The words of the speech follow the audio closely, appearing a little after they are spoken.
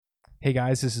Hey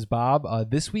guys, this is Bob.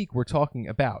 This week we're talking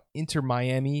about Inter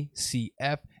Miami CF,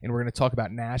 and we're going to talk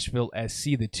about Nashville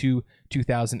SC, the two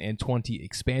 2020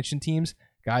 expansion teams.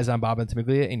 Guys, I'm Bob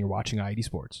Antimiglia, and you're watching IED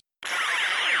Sports.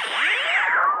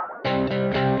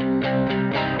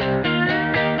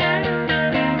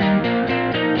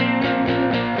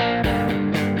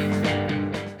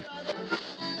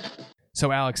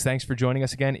 So, Alex, thanks for joining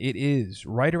us again. It is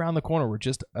right around the corner. We're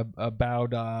just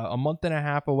about a month and a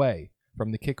half away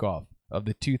from the kickoff of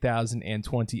the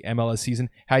 2020 MLS season.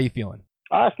 How you feeling?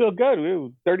 I feel good.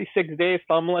 36 days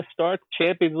till MLS starts.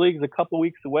 Champions League is a couple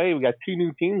weeks away. We got two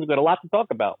new teams. We've got a lot to talk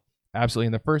about. Absolutely.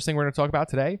 And the first thing we're going to talk about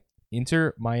today,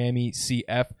 Inter Miami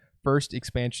CF, first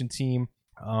expansion team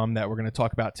that we're going to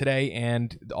talk about today,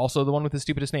 and also the one with the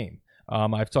stupidest name.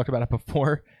 I've talked about it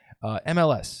before.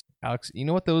 MLS. Alex, you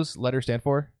know what those letters stand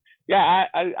for? Yeah,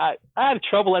 I had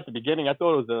trouble at the beginning. I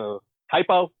thought it was a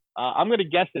typo. I'm going to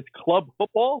guess it's club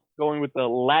football, going with the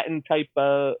Latin type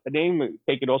name,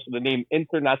 taking also the name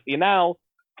Internacional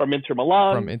from Inter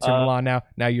Milan. From Inter Milan.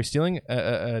 Now you're stealing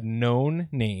a known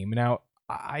name. Now,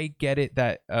 I get it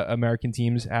that American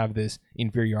teams have this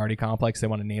inferiority complex. They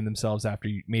want to name themselves after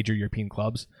major European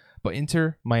clubs. But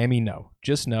Inter Miami, no.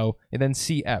 Just no. And then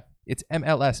CF. It's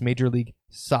MLS, Major League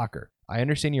Soccer. I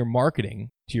understand your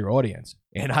marketing to your audience,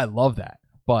 and I love that.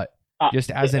 But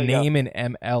just as a name in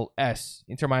MLS,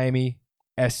 Inter Miami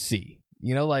SC,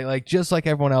 you know, like just like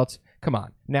everyone else. Come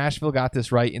on, Nashville got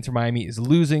this right. Inter Miami is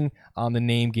losing on the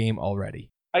name game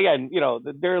already. Again, you know,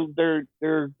 they're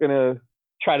gonna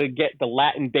try to get the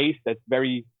Latin base that's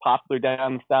very popular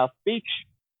down the South Beach.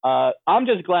 I'm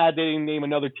just glad they didn't name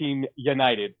another team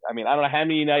United. I mean, I don't know how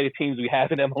many United teams we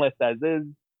have in MLS as is.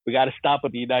 We got to stop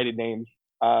with the United names.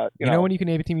 You know when you can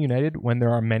name a team United? When there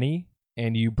are many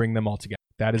and you bring them all together.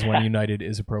 That is when United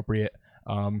is appropriate.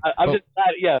 I'm just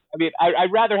glad, yeah. I mean,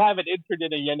 I'd rather have it entered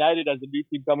in a United as a new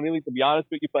team coming in, to be honest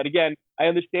with you. But again, I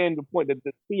understand the point that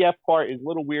the CF part is a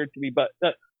little weird to me. But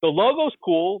the logo's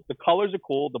cool. The colors are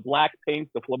cool. The black, pink,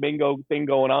 the flamingo thing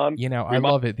going on. You know, I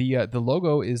love it. The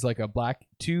logo is like a black,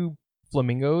 two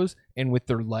flamingos, and with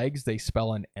their legs, they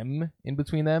spell an M in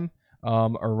between them.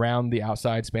 Around the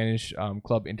outside, Spanish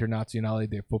Club Internacional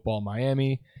de Football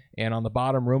Miami, and on the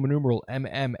bottom, Roman numeral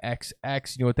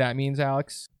MMXX. You know what that means,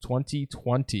 Alex?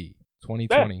 2020.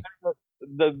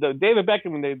 The David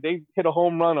Beckham, they hit a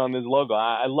home run on this logo.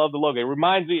 I love the logo. It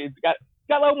reminds me, it's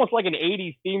got almost like an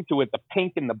 80s theme to it, the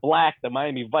pink and the black, the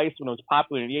Miami Vice when it was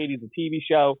popular in the 80s, the TV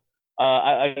show.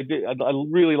 I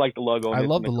really like the logo. I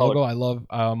love the logo. I love,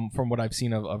 from what I've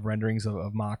seen of renderings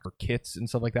of mock or kits and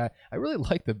stuff like that, I really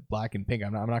like the black and pink.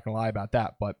 I'm not going to lie about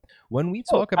that. But when we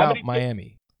talk about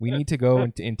Miami, we need to go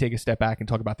and take a step back and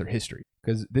talk about their history,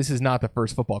 because this is not the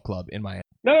first football club in Miami.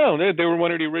 No, they were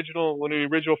one of the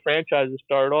original franchises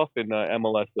started off in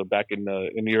MLS back in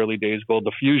the early days, called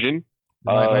the Fusion.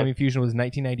 Miami Fusion was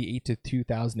 1998 to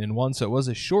 2001, so it was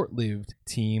a short-lived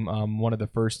team. One of the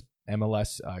first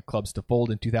MLS clubs to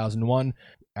fold in 2001.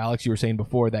 Alex, you were saying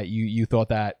before that you thought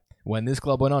that when this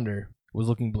club went under, it was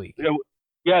looking bleak.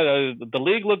 Yeah, the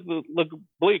league looked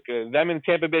bleak. Them and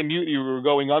Tampa Bay Mutiny were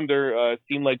going under. It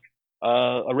seemed like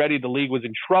already the league was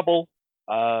in trouble.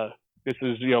 This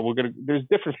is, you know, there's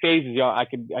different phases. You know, I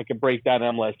could break down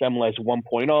MLS 1.0,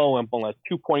 MLS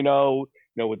 2.0.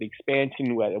 You know, with the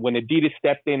expansion, when Adidas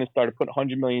stepped in and started putting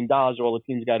 $100 million, all the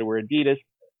teams got to wear Adidas.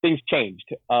 Things changed.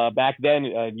 Back then,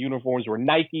 uniforms were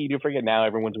Nike. You forget, now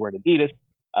everyone's wearing Adidas.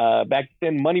 Back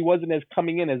then, money wasn't as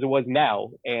coming in as it was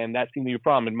now, and that seemed to be a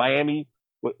problem. In Miami,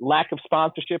 with lack of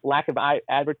sponsorship, lack of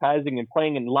advertising, and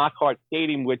playing in Lockhart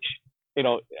Stadium, which, you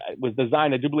know, was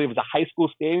designed, I do believe it was a high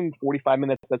school stadium, 45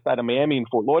 minutes outside of Miami in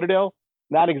Fort Lauderdale.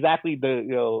 Not exactly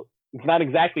it's not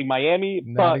exactly Miami.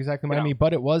 Not exactly Miami,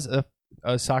 but it was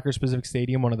a soccer-specific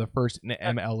stadium, one of the first in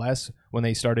MLS when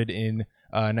they started in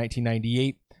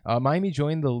 1998. Miami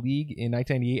joined the league in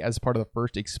 1998 as part of the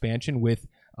first expansion with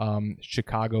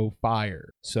Chicago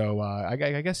Fire. So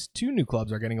I guess two new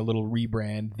clubs are getting a little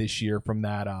rebrand this year from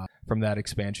that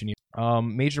expansion year.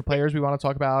 Major players we want to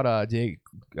talk about: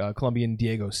 Colombian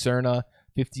Diego Serna,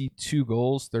 52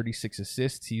 goals, 36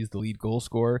 assists. He's the lead goal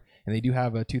scorer, and they do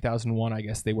have a 2001. I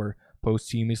guess they were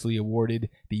posthumously awarded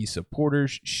the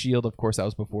Supporters Shield. Of course, that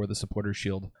was before the Supporters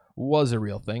Shield was a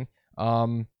real thing.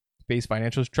 Faced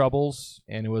financial troubles,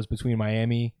 and it was between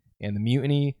Miami and the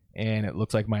Mutiny, and it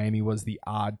looks like Miami was the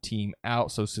odd team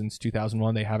out. So since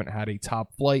 2001, they haven't had a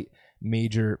top flight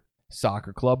major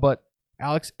soccer club. But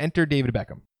Alex, enter David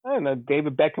Beckham. And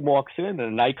David Beckham walks in, and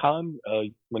an icon.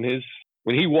 When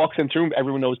he walks into the room,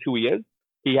 everyone knows who he is.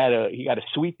 He got a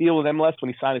sweet deal with MLS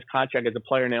when he signed his contract as a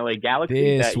player in LA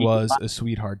Galaxy. This was a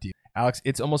sweetheart deal. Alex,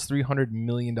 it's almost $300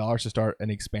 million to start an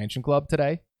expansion club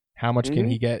today. How much can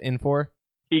he get in for?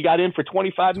 He got in for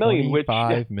 $25 million.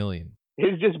 $25 million.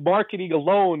 His just marketing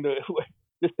alone,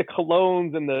 just the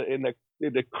colognes and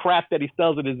the crap that he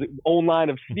sells in his own line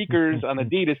of sneakers on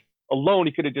Adidas alone,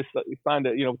 he could have just signed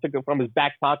took it from his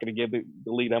back pocket and gave the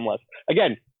lead MLS.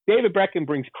 Again, David Beckham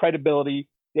brings credibility.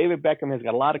 David Beckham has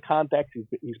got a lot of contacts.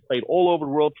 He's played all over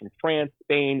the world, from France,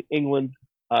 Spain, England.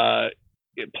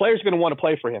 Players are going to want to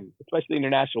play for him, especially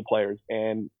international players.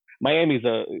 And Miami's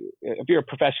if you're a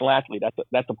professional athlete,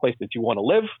 that's a place that you want to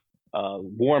live.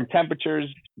 Warm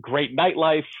temperatures, great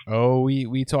nightlife. Oh,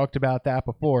 we talked about that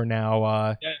before.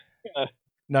 Now,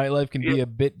 nightlife can be a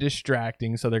bit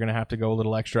distracting, so they're going to have to go a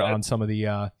little extra on some of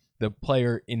the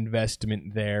player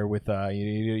investment there. With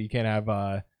you can't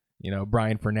have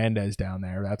Brian Fernandez down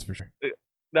there. That's for sure.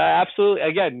 Absolutely.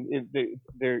 Again,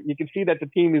 you can see that the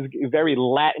team is very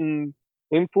Latin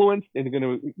influenced, and they're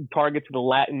going to target to the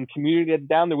Latin community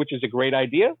down there, which is a great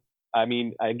idea. I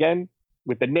mean, again,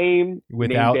 with the name,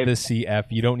 without the CF,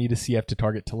 you don't need a CF to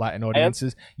target to Latin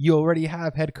audiences. You already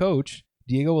have head coach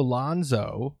Diego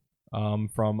Alonso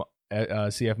from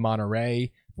CF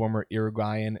Monterrey, former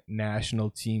Uruguayan national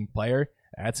team player.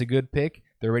 That's a good pick.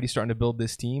 They're already starting to build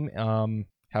this team.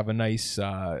 Have a nice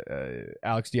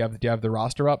Alex. Do you have the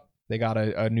roster up? They got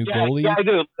a new goalie. Yeah, I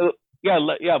do.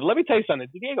 But let me tell you something.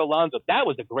 Diego Alonso, that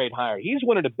was a great hire. He's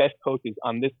one of the best coaches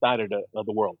on this side of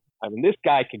the world. I mean, this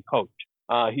guy can coach.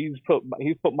 He's put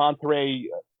Monterrey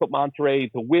to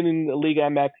win in the Liga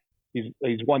MX.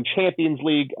 He's won Champions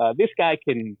League. This guy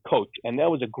can coach, and that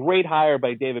was a great hire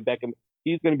by David Beckham.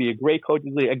 He's going to be a great coach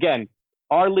in the league. Again,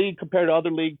 our league compared to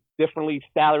other leagues, differently,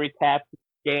 salary cap,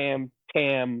 scam,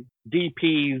 TAM,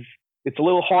 DPs. It's a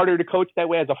little harder to coach that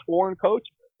way as a foreign coach,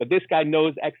 but this guy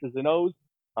knows X's and O's.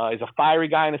 He's a fiery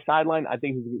guy on the sideline. I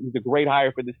think he's a great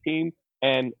hire for this team.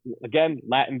 And again,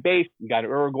 Latin-based. You got an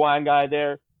Uruguayan guy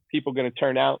there. People are going to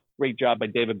turn out. Great job by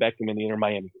David Beckham in the Inter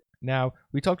Miami. Now,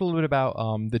 we talked a little bit about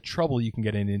the trouble you can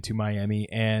get into Miami,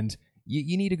 and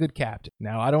you need a good captain.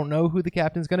 Now, I don't know who the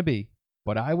captain's going to be,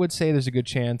 but I would say there's a good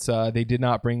chance they did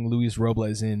not bring Luis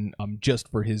Robles in just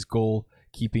for his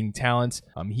goal-keeping talents.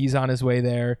 He's on his way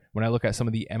there. When I look at some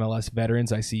of the MLS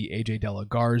veterans, I see AJ De La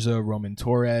Garza, Roman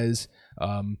Torres.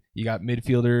 You got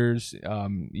midfielders,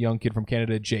 young kid from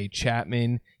Canada, Jay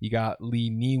Chapman. You got Lee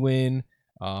Newin.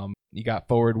 You got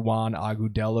forward Juan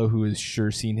Agudelo, who has sure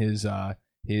seen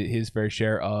his fair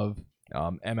share of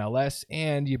MLS.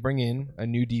 And you bring in a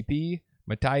new DP,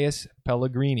 Matias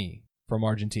Pellegrini from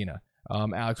Argentina.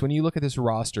 Alex, when you look at this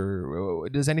roster,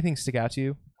 does anything stick out to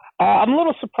you? I'm a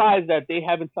little surprised that they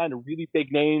haven't signed a really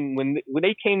big name. When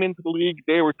they came into the league,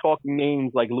 they were talking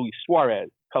names like Luis Suarez,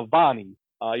 Cavani.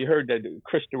 You heard that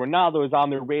Cristiano Ronaldo is on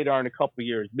their radar in a couple of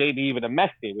years, maybe even a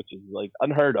Messi, which is like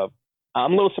unheard of.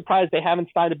 I'm a little surprised they haven't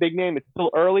signed a big name. It's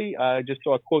still early. I just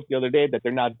saw a quote the other day that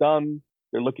they're not done.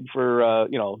 They're looking for,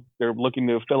 they're looking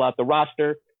to fill out the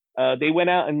roster. They went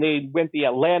out and they went the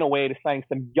Atlanta way to sign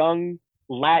some young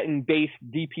Latin-based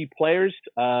DP players.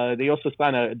 They also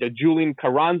signed the Julian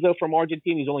Carranza from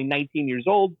Argentina. He's only 19 years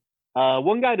old.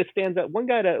 One guy that stands out, one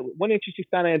interesting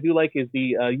signing I do like is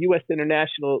the U.S.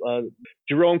 international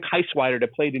Jerome Kaiswider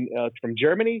that played from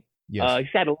Germany. Yes. He's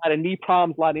had a lot of knee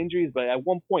problems, a lot of injuries, but at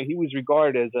one point he was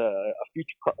regarded as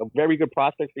a very good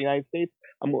prospect for the United States.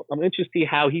 I'm interested to see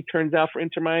how he turns out for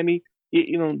Inter Miami.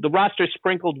 The roster is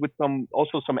sprinkled with some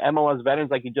MLS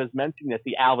veterans, like you just mentioned. I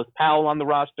see Alvis Powell on the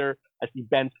roster. I see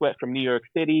Ben Sweat from New York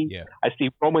City. Yeah. I see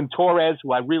Roman Torres,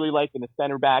 who I really like in the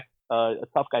center back. A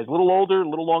tough guy. He's a little older, a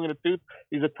little long in the tooth.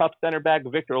 He's a tough center back.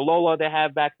 Victor Olola they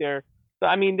have back there. So,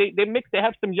 I mean, they mix. They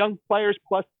have some young players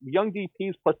plus young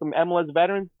DPs plus some MLS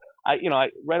veterans. I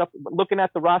read up looking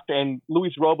at the roster, and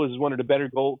Luis Robles is one of the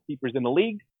better goalkeepers in the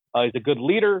league. He's a good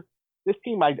leader. This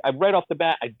team, I read off the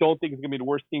bat, I don't think it's going to be the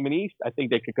worst team in the East. I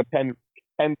think they could contend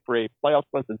for a playoff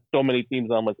spot since so many teams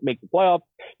almost make the playoffs.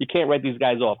 You can't write these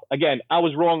guys off. Again, I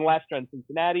was wrong last year on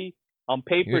Cincinnati. On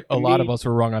paper, a lot of us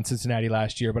were wrong on Cincinnati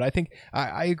last year, but I think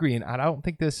I agree, and I don't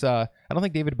think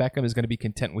David Beckham is going to be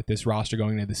content with this roster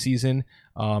going into the season.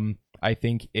 I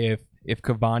think if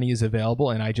Cavani is available,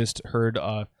 and I just heard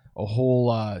a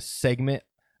whole segment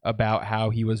about how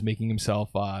he was making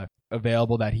himself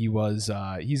available, that he's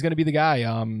going to be the guy.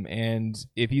 And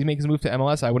if he makes a move to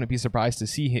MLS, I wouldn't be surprised to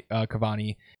see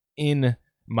Cavani in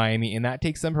Miami, and that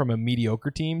takes them from a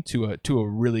mediocre team to a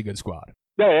really good squad.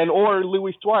 Yeah, or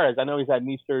Luis Suarez. I know he's had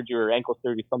knee surgery or ankle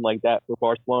surgery, something like that for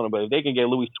Barcelona. But if they can get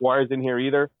Luis Suarez in here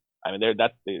either, I mean,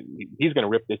 he's going to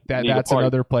rip this. That's apart.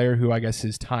 Another player who I guess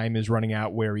his time is running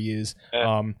out where he is.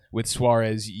 With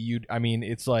Suarez,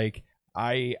 it's like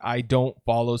I don't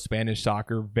follow Spanish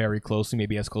soccer very closely,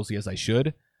 maybe as closely as I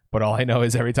should. But all I know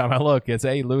is every time I look, it's,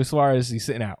 hey, Luis Suarez, he's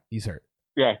sitting out. He's hurt.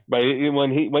 Yeah, but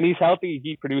when he's healthy,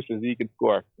 he produces. He can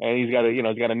score, and he's got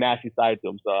a nasty side to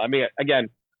him. So I mean, again,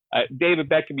 David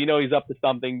Beckham, he's up to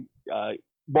something.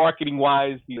 Marketing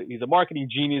wise, he's a marketing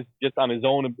genius just on his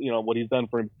own. What he's done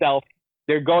for himself.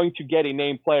 They're going to get a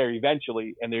named player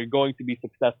eventually, and they're going to be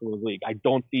successful in the league. I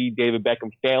don't see David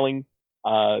Beckham failing.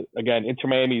 Again, Inter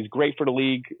Miami is great for the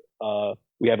league.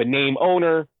 We have a name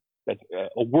owner that's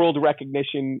a world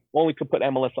recognition. Only could put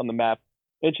MLS on the map.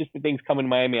 Interesting things coming to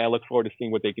Miami. I look forward to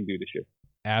seeing what they can do this year.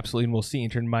 Absolutely, and we'll see.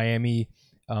 Inter Miami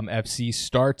FC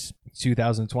starts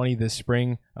 2020 this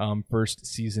spring, first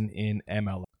season in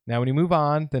MLS. Now, when you move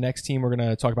on, the next team we're going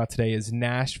to talk about today is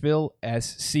Nashville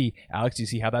SC. Alex, do you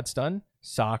see how that's done?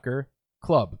 Soccer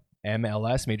club.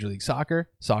 MLS, Major League Soccer,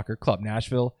 soccer club.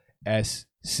 Nashville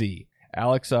SC.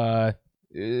 Alex,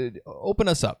 open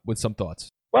us up with some thoughts.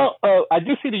 Well, I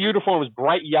do see the uniform is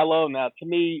bright yellow. Now, to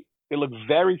me, they look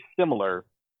very similar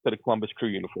to the Columbus Crew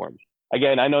uniforms.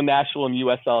 Again, I know Nashville and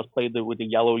USL has played with the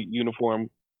yellow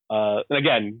uniform. And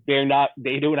again, they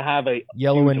don't have a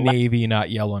yellow and navy,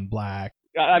 not yellow and black.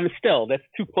 I mean, still, that's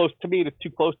too close to me. That's too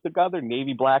close together.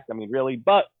 Navy, black. I mean, really,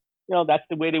 but that's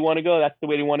the way they want to go. That's the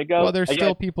way they want to go. Well, there's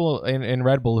still people in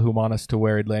Red Bull who want us to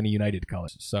wear Atlanta United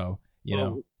colors. So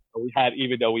even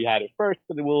though we had it first,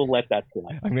 but we'll let that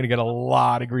slide. I'm going to get a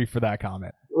lot of grief for that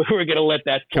comment. We're going to let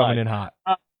that slide. Coming in hot.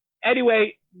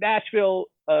 Anyway, Nashville,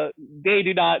 they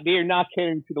are not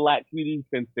catering to the Latin community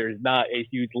since there's not a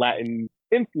huge Latin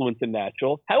influence in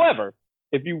Nashville. However,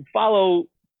 if you follow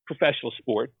professional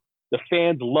sports, the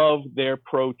fans love their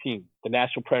pro team. The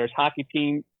Nashville Predators hockey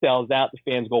team sells out. The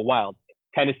fans go wild.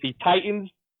 Tennessee Titans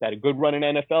had a good run in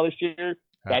NFL this year.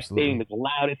 That stadium is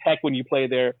loud as heck when you play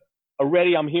there.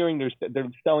 Already, I'm hearing they're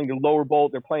selling the lower bowl.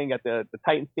 They're playing at the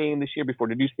Titans Stadium this year before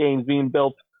the new stadium's being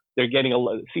built. They're getting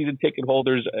season ticket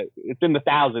holders. It's in the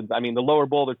thousands. I mean, the lower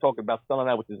bowl they're talking about selling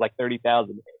out, which is like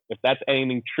 30,000. If that's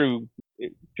anything true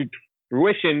to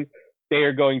fruition, they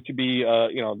are going to be,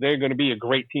 they're going to be a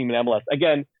great team in MLS.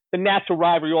 Again, the natural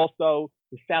rivalry also.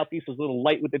 The Southeast is a little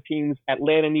light with the teams.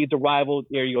 Atlanta needs a rival.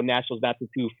 There you go. Nashville's not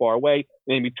too far away.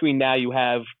 And in between now you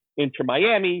have Inter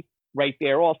Miami right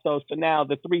there also. So now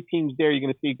the three teams there you're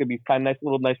going to see could be kind of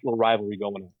nice little rivalry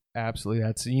going on. Absolutely.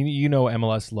 That's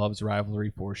MLS loves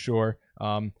rivalry for sure.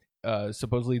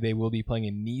 Supposedly they will be playing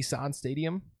in Nissan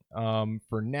Stadium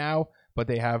for now, but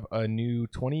they have a new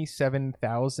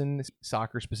 27,000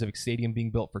 soccer-specific stadium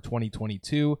being built for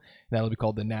 2022. That'll be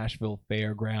called the Nashville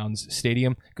Fairgrounds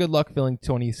Stadium. Good luck filling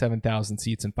 27,000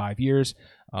 seats in 5 years.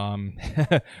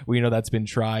 We know that's been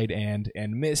tried and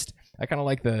missed. I kind of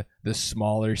like the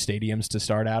smaller stadiums to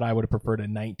start out. I would have preferred a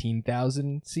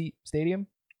 19,000 seat stadium.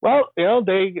 Well,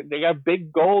 they got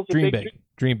big goals. Dream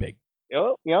big.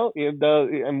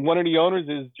 And one of the owners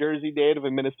is Jersey native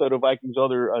and Minnesota Vikings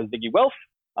owner Ziggy Wilf.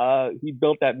 He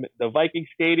built the Viking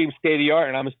Stadium state of the art,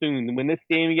 and I'm assuming when this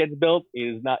stadium gets built,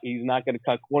 he's not going to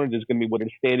cut corners. It's going to be one of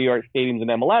the state of the art stadiums in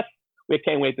MLS. We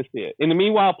can't wait to see it. In the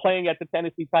meanwhile, playing at the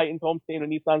Tennessee Titans home stadium,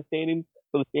 Nissan Stadium,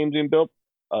 so the stadium's being built,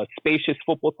 spacious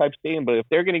football type stadium. But if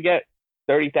they're going to get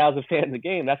 30,000 fans a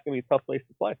game, that's going to be a tough place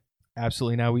to play.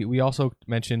 Absolutely. Now we also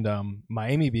mentioned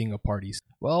Miami being a party.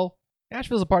 Well,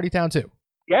 Nashville's a party town too.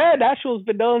 Yeah, Nashville's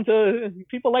been known to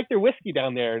people like their whiskey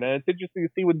down there, and it's interesting to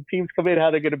see when teams come in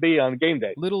how they're going to be on game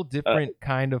day. Little different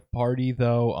kind of party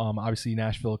though. Obviously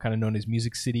Nashville kind of known as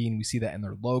Music City, and we see that in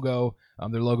their logo.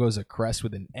 Their logo is a crest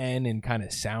with an N and kind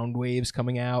of sound waves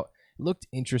coming out. It looked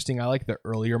interesting. I like the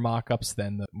earlier mock-ups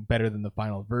better than the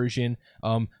final version.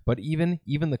 But even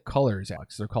the colors,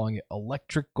 Alex, they're calling it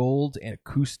electric gold and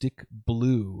acoustic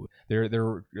blue.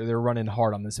 They're running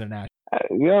hard on this international.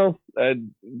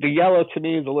 The yellow to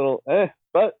me is a little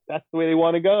but that's the way they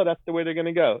want to go. That's the way they're going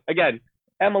to go. Again,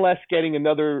 MLS getting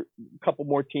another couple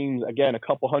more teams. Again, a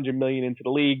couple $100 million into the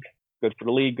league. Good for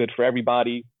the league. Good for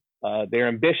everybody. They're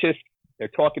ambitious. They're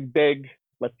talking big.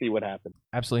 Let's see what happens.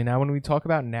 Absolutely. Now, when we talk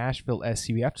about Nashville SC,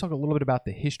 we have to talk a little bit about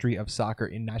the history of soccer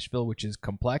in Nashville, which is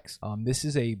complex. This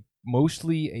is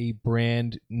mostly a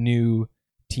brand new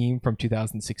team from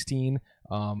 2016.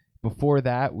 Before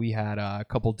that, we had a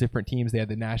couple different teams. They had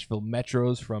the Nashville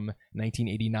Metros from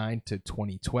 1989 to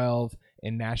 2012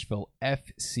 and Nashville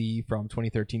FC from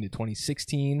 2013 to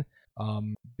 2016.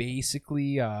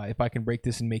 Basically, if I can break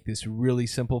this and make this really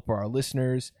simple for our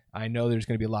listeners, I know there's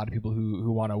going to be a lot of people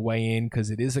who want to weigh in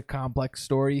because it is a complex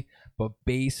story, but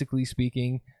basically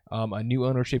speaking, a new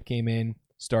ownership came in,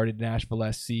 started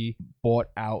Nashville SC, bought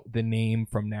out the name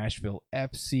from Nashville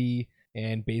FC,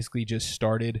 and basically just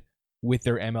started with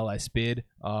their MLS bid.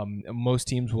 Most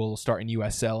teams will start in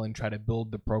USL and try to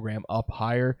build the program up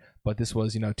higher, but this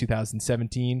was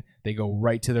 2017. They go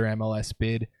right to their MLS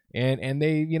bid, and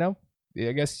they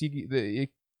I guess you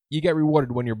get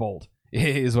rewarded when you're bold.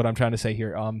 Is what I'm trying to say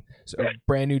here. So a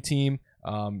brand new team,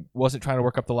 wasn't trying to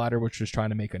work up the ladder, which was trying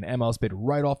to make an MLS bid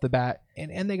right off the bat,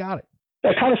 and they got it.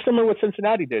 Yeah, kind of similar to what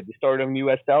Cincinnati did. They started in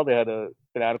USL. They had a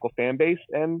fanatical fan base,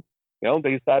 and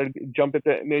they decided to jump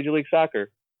into Major League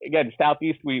Soccer. Again,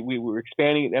 Southeast, we were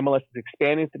expanding. MLS is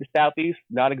expanding to the Southeast,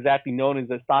 not exactly known as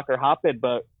a soccer hotbed,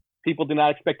 but people do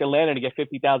not expect Atlanta to get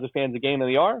 50,000 fans a game, and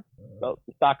they are. So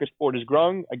the soccer sport is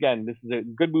growing. Again, this is a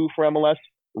good move for MLS.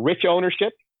 Rich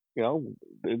ownership.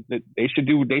 They should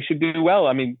do well.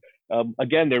 I mean,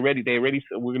 again, they're ready.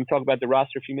 We're going to talk about the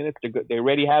roster in a few minutes. They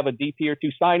already have a DP or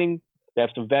two signing. They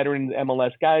have some veteran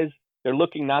MLS guys. They're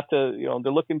looking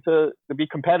to be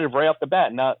competitive right off the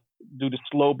bat, not do the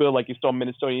slow build like you saw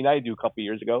Minnesota United do a couple of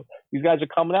years ago. These guys are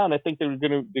coming out, and I think they're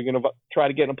gonna try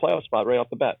to get in a playoff spot right off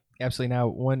the bat. Absolutely. Now,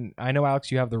 when I know,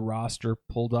 Alex, you have the roster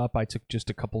pulled up, I took just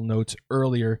a couple notes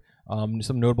earlier.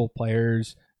 Some notable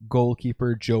players: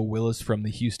 goalkeeper Joe Willis from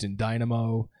the Houston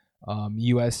Dynamo,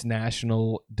 U.S.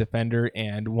 national defender,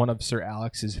 and one of Sir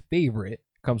Alex's favorite.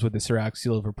 Comes with the Sir Alex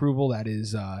seal of approval. That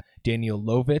is Daniel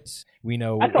Lovitz. We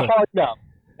know that's a hard no.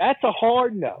 That's a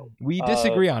hard no. We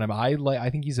disagree on him. I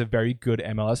think he's a very good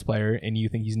MLS player, and you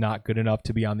think he's not good enough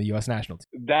to be on the U.S. national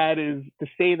team. That is, to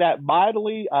say that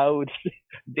mildly, I would say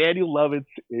Daniel Lovitz.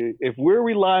 If we're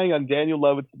relying on Daniel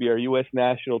Lovitz to be our U.S.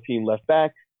 national team left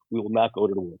back, we will not go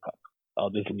to the World Cup.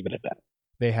 I'll just leave it at that.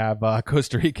 They have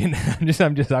Costa Rican. I'm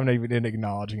not even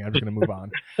acknowledging. I'm just going to move on.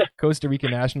 Costa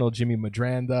Rican national Jimmy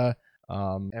Madranda.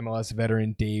 MLS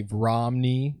veteran Dave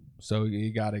Romney. So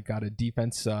you got a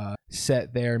defense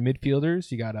set there.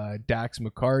 Midfielders, you got Dax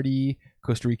McCarty,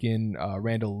 Costa Rican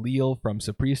Randall Leal from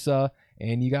Saprissa,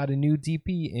 and you got a new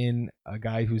DP in a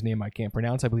guy whose name I can't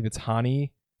pronounce. I believe it's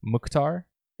Hani Mukhtar.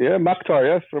 Yeah, Mukhtar,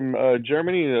 yeah, from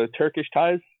Germany, Turkish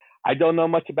ties. I don't know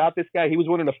much about this guy. He was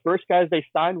one of the first guys they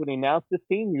signed when they announced this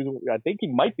team. I think he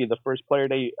might be the first player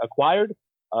they acquired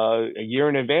a year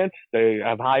in advance. They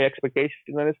have high expectations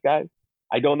on this guy.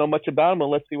 I don't know much about him, but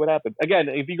let's see what happens. Again,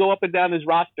 if you go up and down his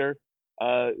roster,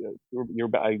 I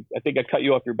think I cut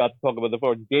you off. You're about to talk about the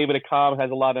forwards. David Akam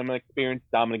has a lot of experience.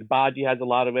 Dominic Baji has a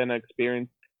lot of experience.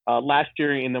 Last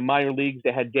year in the minor leagues,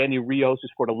 they had Danny Rios, who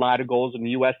scored a lot of goals in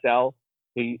the USL.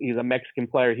 He's a Mexican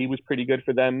player. He was pretty good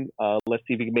for them. Let's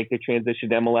see if he can make the transition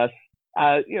to MLS.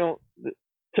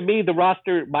 To me, the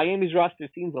roster, Miami's roster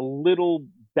seems a little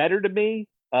better to me.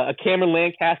 Cameron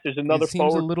Lancaster's another forward.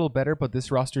 It seems a little better, but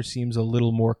this roster seems a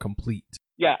little more complete.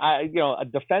 Yeah,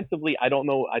 defensively, I don't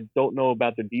know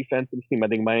about the defensive team. I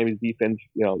think Miami's defense,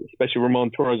 especially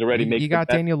Ramon Torres already makes. You got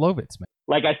Daniel Lovitz, man.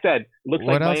 Like I said, looks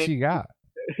what like else you got?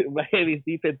 Miami's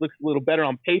defense looks a little better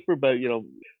on paper, but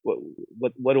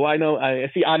what do I know? I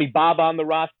see Ani Baba on the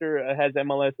roster, has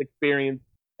MLS experience.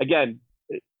 Again,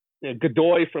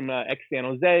 Godoy from ex San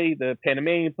Jose, the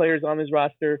Panamanian players on his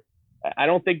roster. I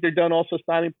don't think they're done also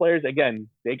signing players. Again,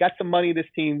 they got some money, this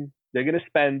team. They're going to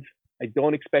spend. I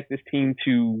don't expect this team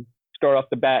to start off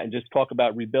the bat and just talk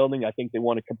about rebuilding. I think they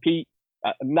want to compete.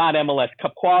 Not MLS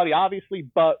Cup quality, obviously,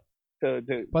 but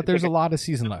there's a lot of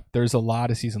season left. There's a lot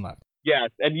of season left.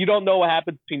 Yes, and you don't know what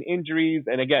happens between injuries.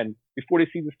 And again, before the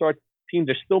season starts,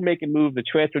 teams are still making moves. The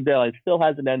transfer deadline still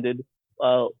hasn't ended.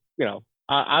 I'm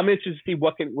interested to see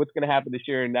what's going to happen this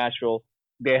year in Nashville.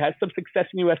 They had some success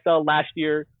in USL last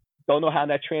year. Don't know how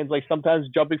that translates. Sometimes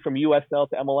jumping from USL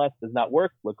to MLS does not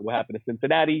work. Look at what happened to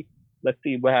Cincinnati. Let's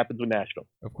see what happens with Nashville.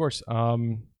 Of course.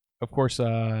 One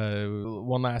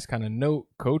last kind of note.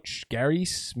 Coach Gary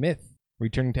Smith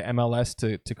returning to MLS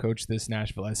to coach this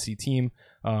Nashville SC team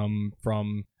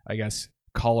from, I guess,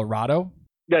 Colorado.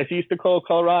 Yes, he used to call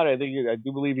Colorado. I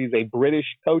do believe he's a British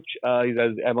coach. He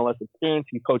has MLS experience.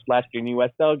 He coached last year in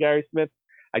USL, Gary Smith.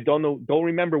 I don't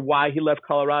remember why he left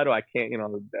Colorado. I can't,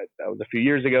 that was a few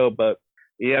years ago, but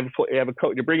you have a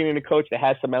coach, you're bringing in a coach that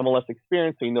has some MLS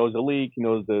experience, so he knows the league, he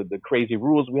knows the crazy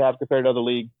rules we have compared to other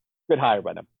leagues. Good hire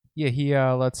by them. Yeah, he,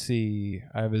 let's see,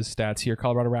 I have his stats here.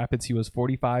 Colorado Rapids, he was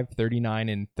 45, 39,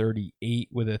 and 38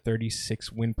 with a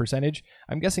 36 win percentage.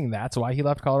 I'm guessing that's why he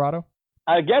left Colorado.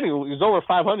 Again, he was over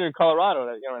 500 in Colorado.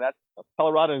 That's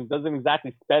Colorado doesn't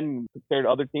exactly spend compared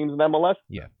to other teams in MLS.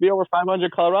 Yeah, be over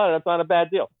 500 Colorado, that's not a bad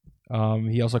deal.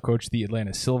 He also coached the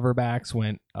Atlanta Silverbacks,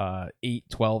 went 8,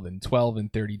 12, and 12 in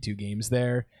 32 games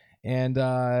there. And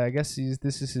I guess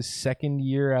this is his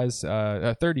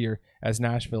third year as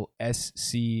Nashville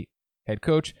SC head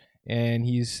coach. And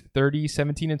he's 30,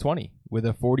 17, and 20 with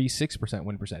a 46%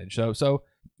 win percentage. So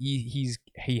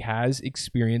he has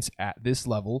experience at this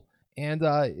level, and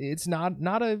it's not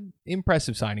a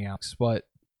impressive signing, Alex, but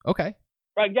okay.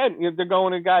 Right, again, they're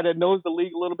going to a guy that knows the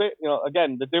league a little bit.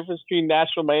 Again, the difference between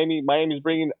Nashville and Miami's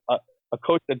bringing a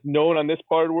coach that's known on this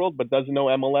part of the world but doesn't know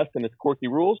MLS and its quirky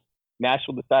rules.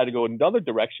 Nashville decided to go in another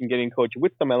direction, getting a coach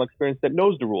with some MLS experience that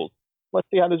knows the rules. Let's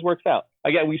see how this works out.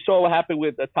 Again, we saw what happened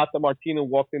with Tata Martino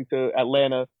walked into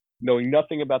Atlanta knowing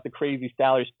nothing about the crazy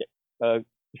salary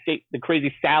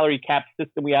cap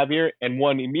system we have here and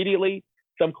won immediately.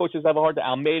 Some coaches have a hard time.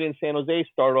 Almeida in San Jose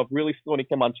started off really slow and he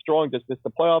came on strong, just missed the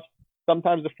playoffs.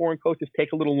 Sometimes the foreign coaches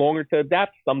take a little longer to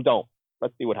adapt. Some don't.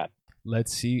 Let's see what happens.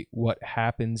 Let's see what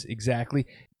happens exactly.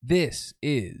 This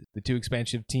is the two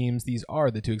expansion teams. These are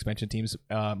the two expansion teams,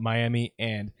 Miami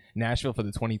and Nashville for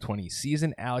the 2020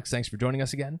 season. Alex, thanks for joining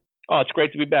us again. Oh, it's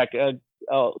great to be back. To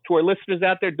our listeners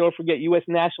out there, don't forget U.S.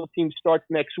 national team starts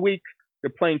next week.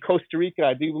 They're playing Costa Rica,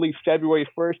 I do believe, February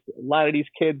 1st. A lot of these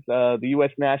kids, the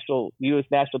U.S. national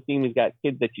team has got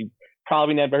kids that you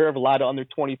probably never heard of. A lot of under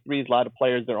 23s, a lot of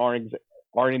players that aren't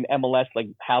in MLS, like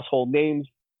household names.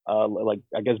 Like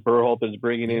I guess Berhalter is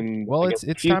bringing in. Well,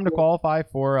 it's time to qualify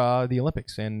for the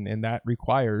Olympics, and that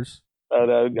requires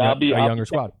a younger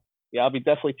squad. Yeah, I'll be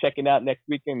definitely checking out next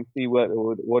weekend and see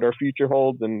what our future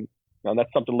holds, and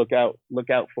that's something to look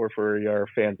out for your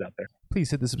fans out there.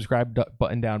 Please hit the subscribe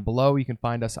button down below. You can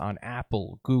find us on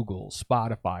Apple, Google,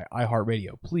 Spotify,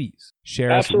 iHeartRadio. Please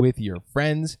share us with your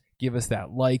friends. Give us that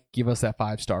like. Give us that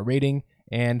 5-star rating.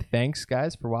 And thanks,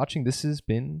 guys, for watching. This has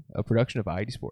been a production of ID Sports.